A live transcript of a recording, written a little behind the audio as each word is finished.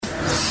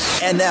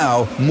And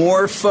now,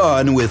 more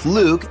fun with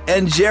Luke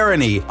and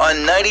Jeremy on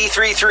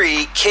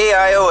 93.3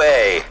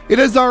 KIOA. It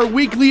is our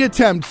weekly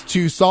attempt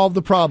to solve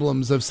the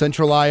problems of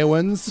Central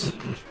Iowans.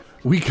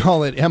 We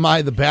call it Am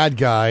I the Bad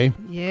Guy?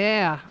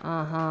 Yeah,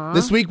 uh-huh.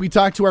 This week we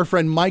talked to our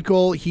friend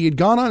Michael. He had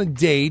gone on a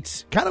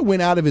date, kind of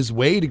went out of his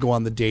way to go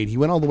on the date. He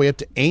went all the way up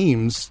to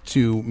Ames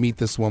to meet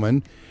this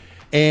woman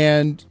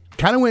and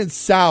kind of went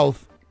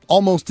south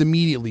almost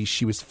immediately.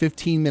 She was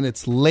 15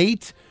 minutes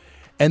late.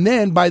 And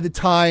then by the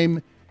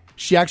time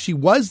she actually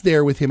was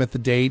there with him at the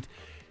date,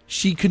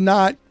 she could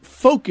not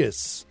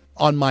focus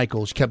on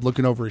Michael. She kept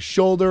looking over his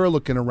shoulder,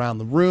 looking around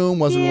the room,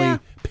 wasn't really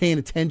paying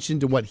attention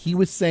to what he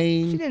was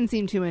saying. She didn't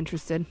seem too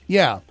interested.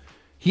 Yeah.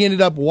 He ended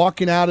up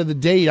walking out of the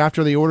date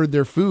after they ordered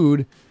their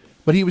food,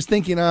 but he was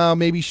thinking,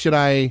 maybe should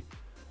I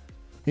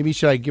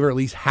give her at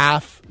least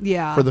half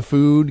for the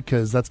food,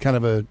 because that's kind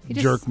of a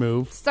jerk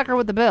move. Stuck her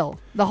with the bill,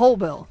 the whole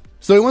bill.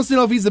 So he wants to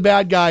know if he's the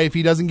bad guy if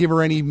he doesn't give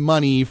her any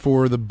money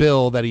for the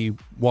bill that he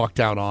walked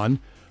out on.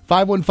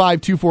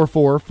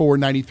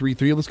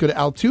 515-244-4933. Let's go to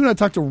Altoona.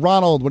 Talk to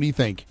Ronald. What do you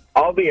think?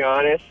 I'll be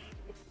honest.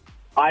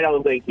 I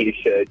don't think he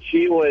should.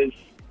 She was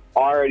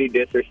already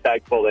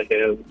disrespectful to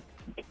him,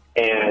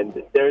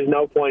 and there's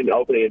no point in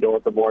opening a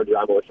door for more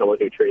drama with someone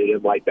who treated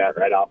him like that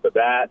right off the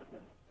bat.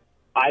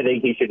 I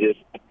think he should just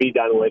be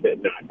done with it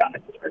and not talk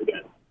to her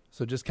again.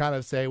 So just kind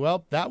of say,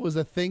 well, that was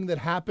a thing that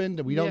happened,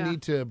 and we don't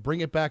need to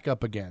bring it back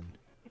up again.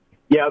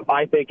 Yeah,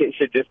 I think it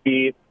should just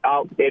be,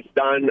 it's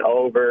done,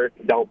 over,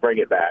 don't bring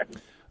it back.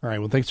 All right,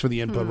 well, thanks for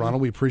the input,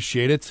 Ronald. We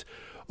appreciate it.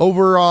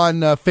 Over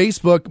on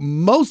Facebook,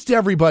 most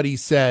everybody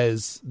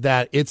says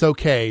that it's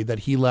okay that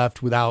he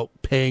left without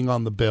paying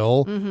on the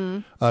bill.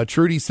 Mm-hmm.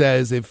 Trudy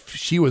says if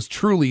she was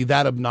truly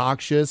that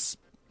obnoxious,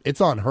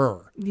 it's on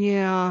her.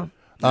 Yeah,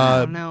 I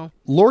don't know.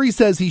 Lori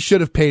says he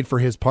should have paid for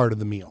his part of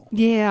the meal.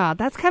 Yeah,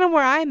 that's kind of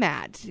where I'm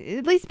at.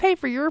 At least pay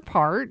for your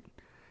part.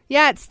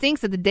 Yeah, it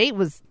stinks that the date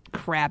was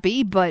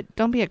crappy, but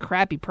don't be a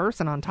crappy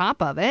person on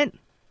top of it.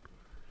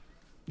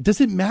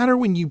 Does it matter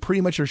when you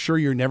pretty much are sure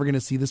you're never going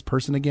to see this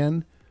person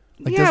again?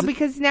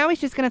 Because now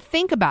he's just going to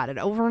think about it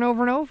over and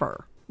over and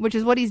over, which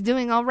is what he's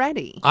doing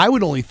already. I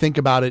would only think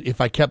about it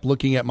if I kept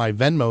looking at my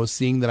Venmo,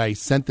 seeing that I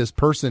sent this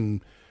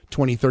person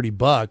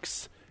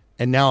 $20-$30,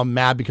 and now I'm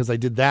mad because I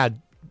did that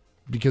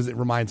because it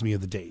reminds me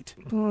of the date.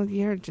 Well,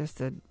 you're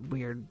just a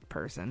weird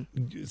person.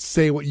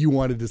 Say what you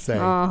wanted to say.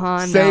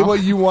 Say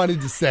what you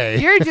wanted to say.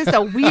 You're just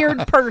a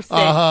weird person.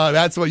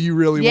 That's what you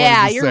really wanted to say.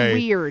 Yeah, you're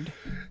weird.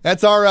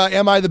 That's our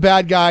Am I the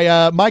Bad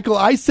Guy? Michael,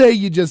 I say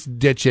you just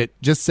ditch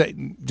it. Just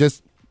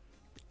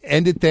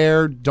end it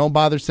there. Don't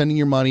bother sending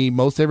your money.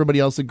 Most everybody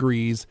else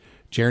agrees.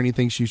 Jeremy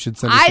thinks you should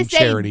send her some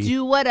charity. I say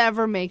do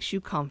whatever makes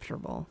you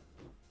comfortable.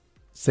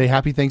 Say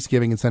Happy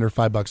Thanksgiving and send her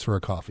 $5 for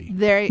a coffee.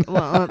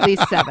 Well, at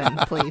least 7,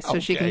 please, so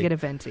she can get a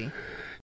venti.